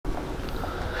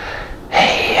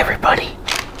everybody,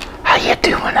 how you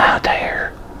doing out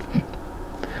there?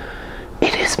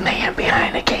 It is man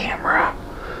behind the camera,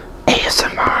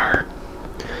 ASMR.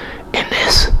 In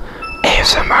this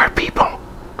ASMR, people,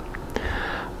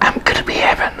 I'm gonna be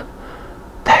having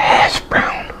the hash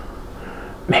brown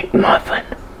McMuffin.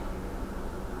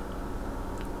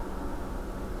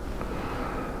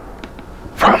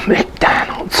 From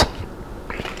McDonald's.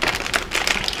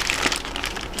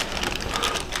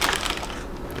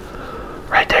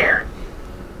 Right there.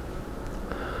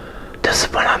 This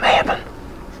is what I'm having.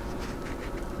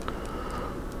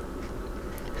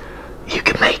 You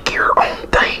can make your own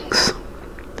things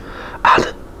out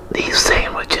of these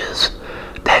sandwiches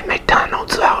that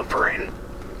McDonald's is offering.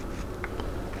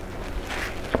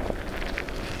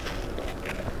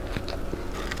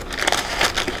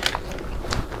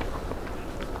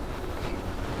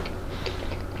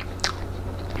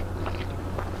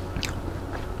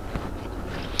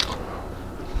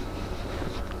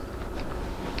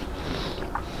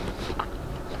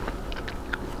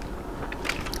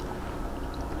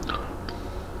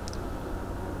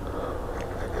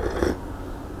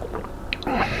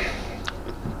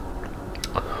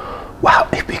 Wow,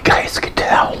 if you guys could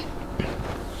tell,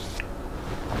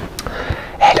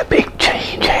 had a big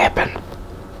change happen.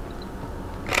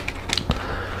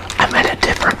 I'm at a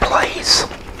different place.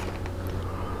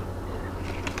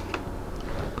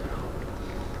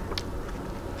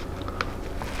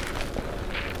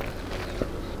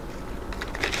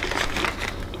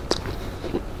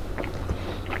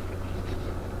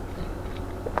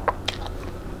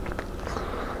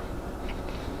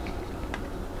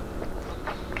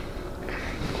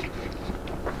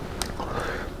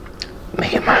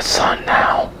 Me and my son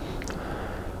now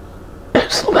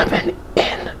is living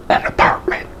in an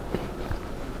apartment.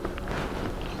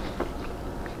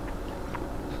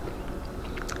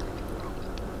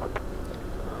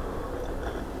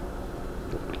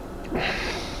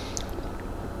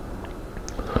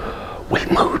 We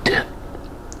moved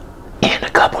in a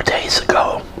couple days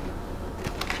ago.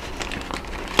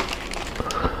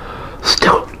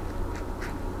 Still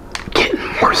getting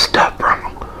more stuff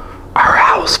from our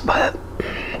house, but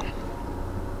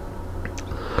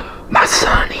my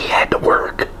son, he had to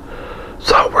work,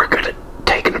 so we're gonna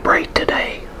take a break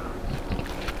today.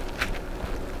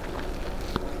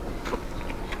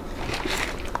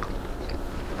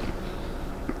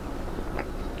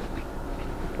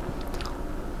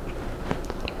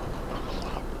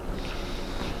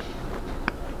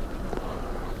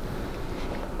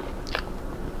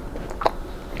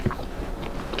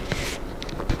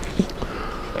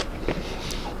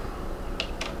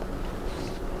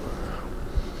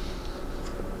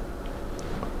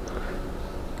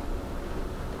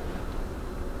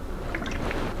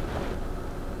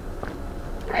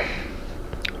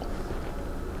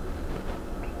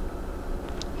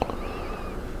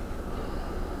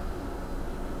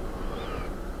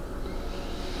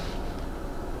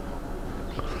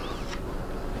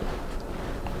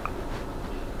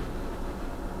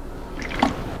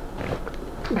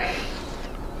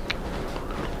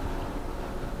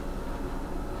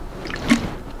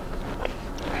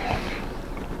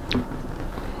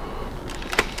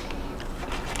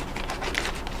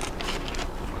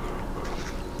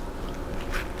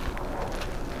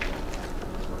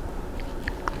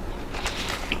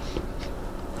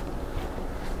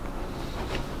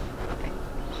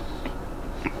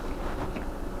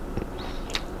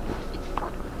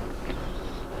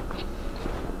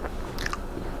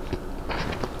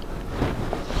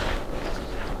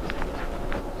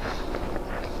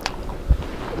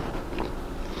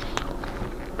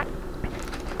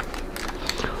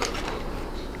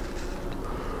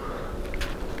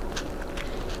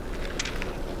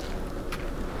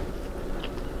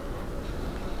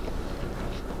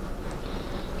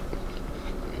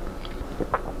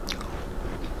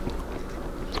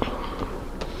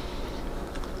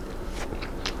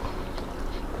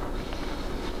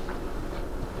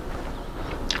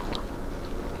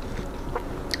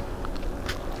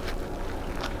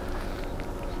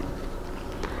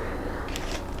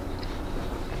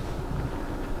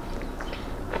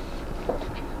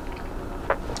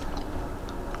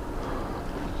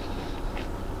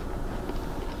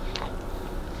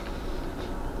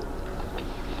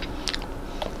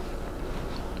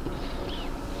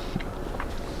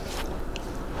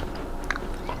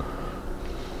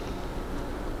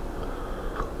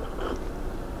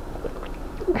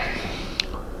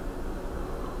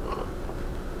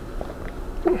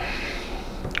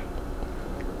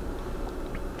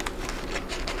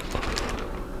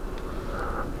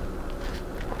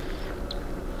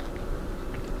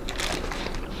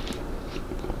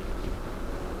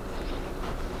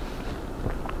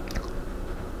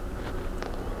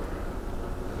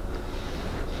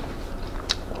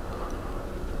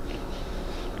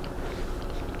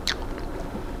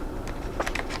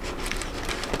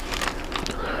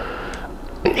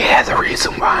 Yeah, the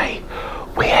reason why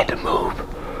we had to move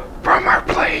from our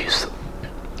place,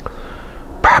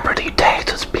 property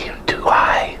taxes being too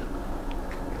high.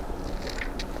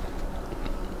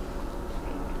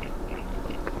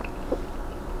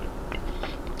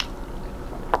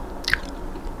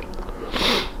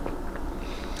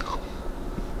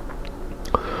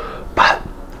 But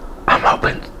I'm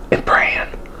hoping and praying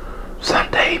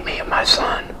someday me and my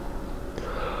son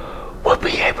will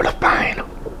be able to find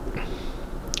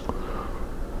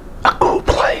a cool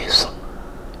place.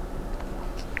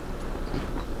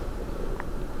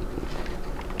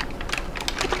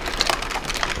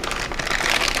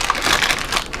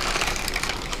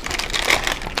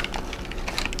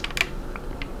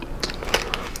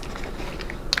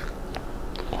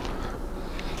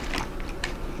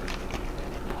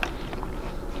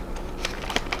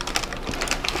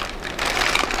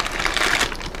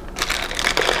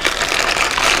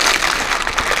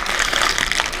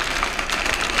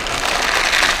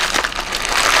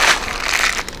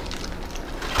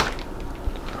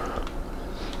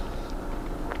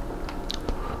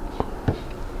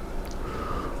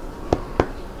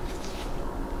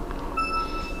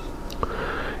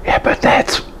 Yeah, but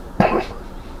that's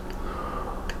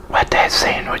what that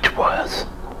sandwich was.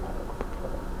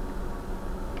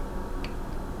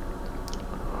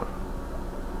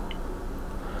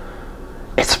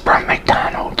 It's from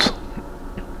McDonald's.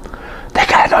 They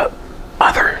got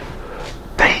other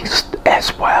things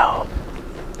as well.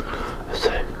 Let's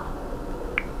see.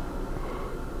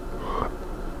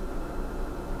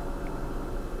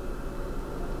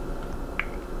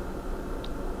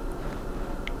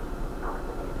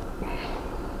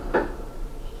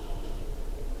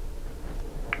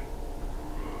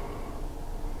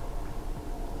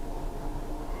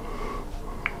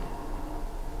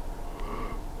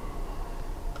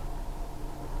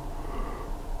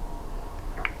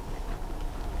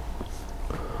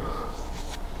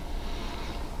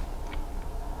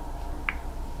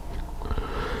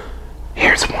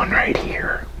 Here's one right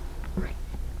here.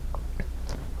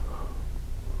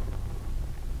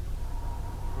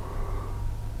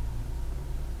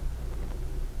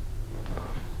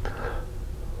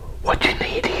 What you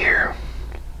need here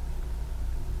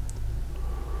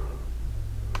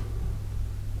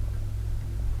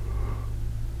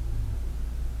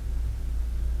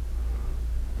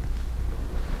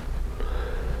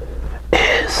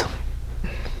is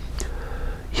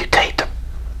you get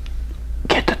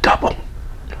the double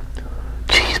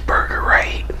cheeseburger,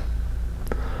 right?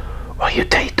 Well, you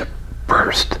take the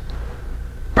first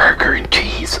burger and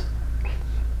cheese,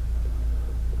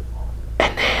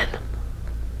 and then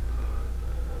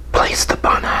place the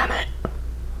bun on it,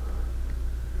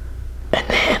 and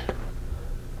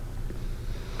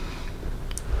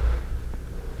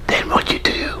then what you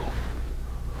do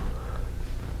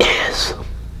is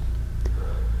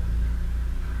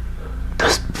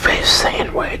this fish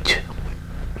sandwich.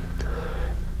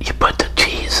 You put the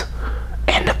cheese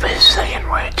and the fish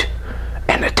sandwich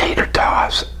and the tater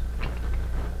tots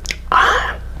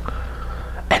on,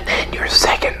 and then your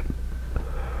second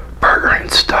burger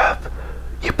and stuff,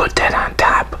 you put that on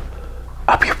top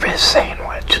of your fish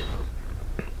sandwich.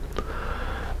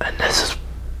 And this is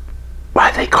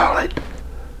why they call it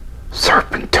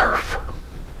surf and turf.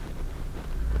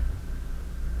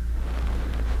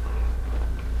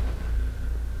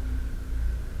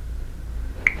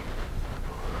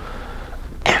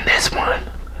 And this one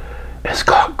is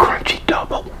called Crunchy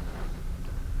Double.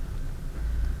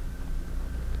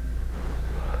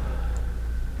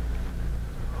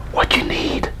 What you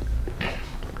need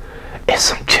is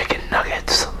some chicken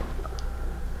nuggets.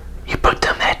 You put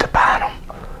them at the bottom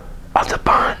of the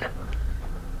bun,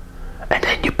 and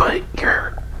then you put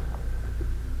your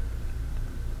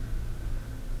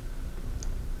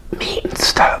meat and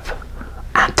stuff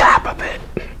on top of it,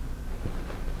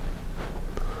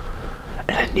 and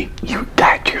then you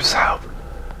got yourself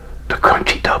the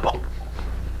Crunchy Double.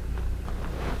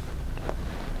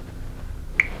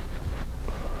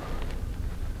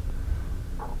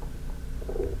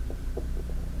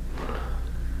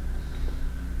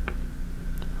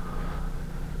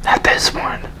 Now this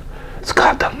one is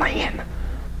called the Land,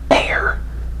 Air,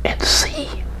 and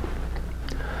Sea.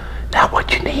 Now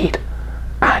what you need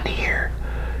on here,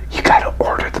 you gotta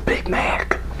order the Big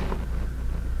Mac,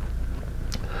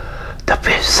 the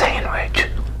fish sandwich,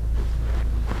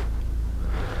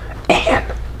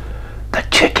 and the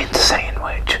chicken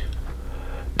sandwich,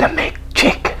 the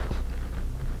McChick.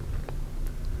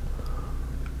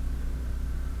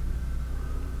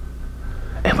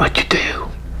 And what you do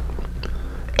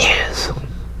is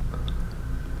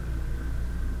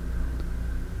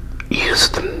use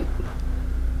the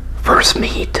first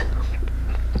meat,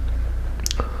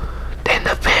 then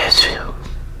the fish,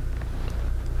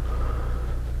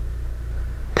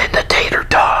 then the tater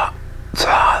tot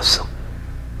sauce.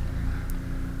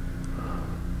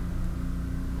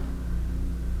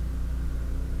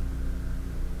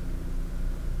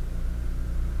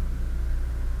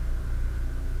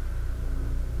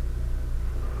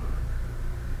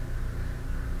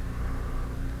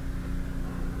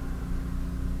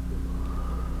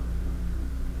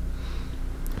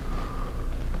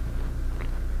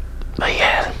 But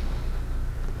yeah,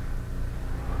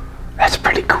 that's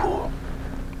pretty cool.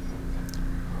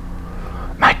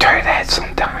 Might try that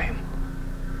sometime.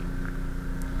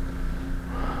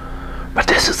 But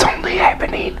this is only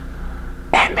happening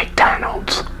at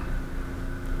McDonald's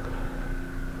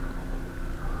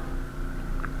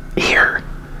here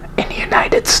in the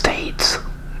United States.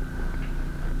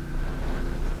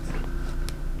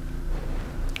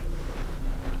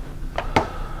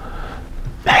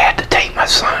 I had to take my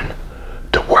son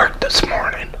to work this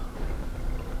morning.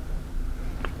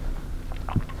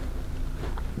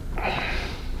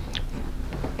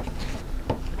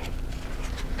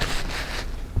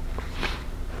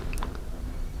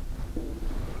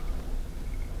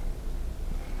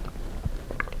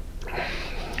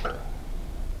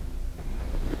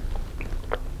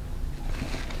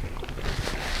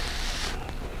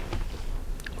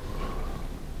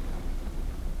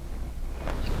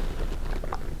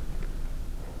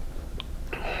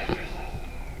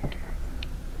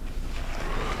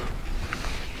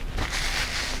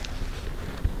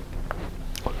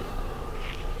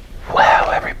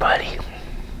 Well, everybody,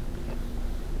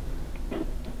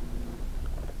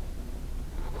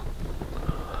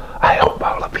 I hope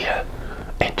all of you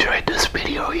enjoyed this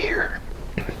video here.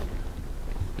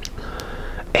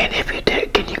 And if you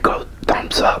did, can you go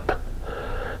thumbs up?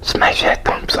 Smash that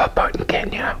thumbs up button,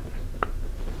 can you?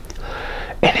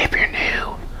 And if you're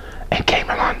new and came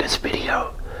along this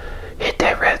video, hit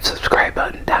that red subscribe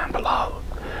button down below.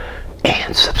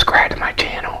 And subscribe to my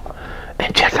channel.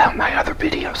 And check out my other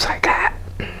videos I got.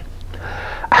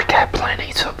 I got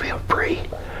plenty, so feel free.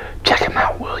 Check them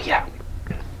out, will ya?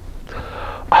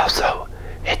 Also,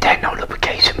 hit that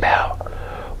notification bell.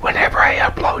 Whenever I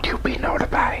upload, you'll be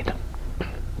notified.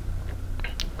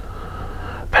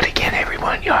 But again,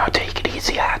 everyone, y'all take it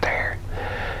easy out there.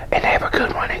 And have a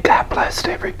good one, and God bless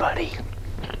everybody.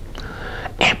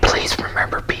 And please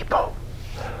remember, people,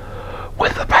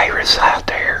 with the virus out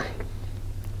there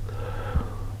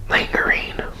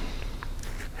lingering,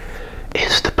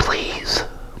 is to please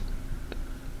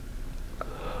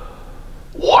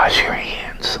wash your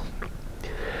hands.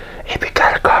 If you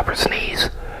got a cough or sneeze,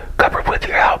 cover it with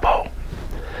your elbow.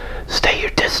 Stay your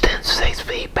distance, 6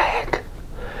 feet back.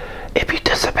 If you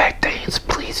disinfect things,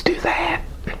 please do that.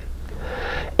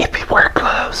 If you wear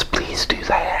gloves, please do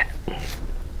that.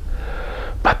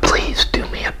 But please do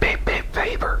me a big, big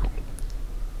favor.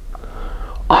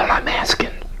 All I'm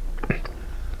asking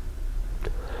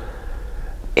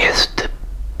is to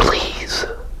please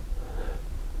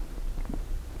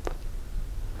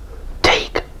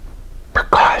take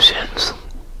precautions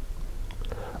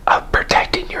of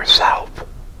protecting yourself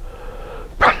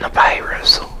from the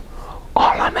virus.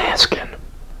 All I'm asking.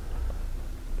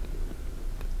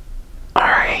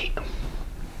 Alright?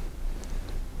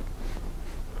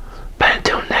 But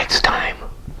until next time,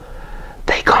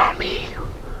 they call me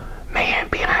Man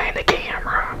Behind the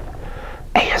Camera,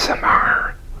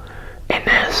 ASMR, and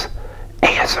this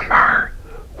ASMR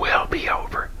will be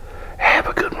over. Have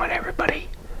a good one, everybody.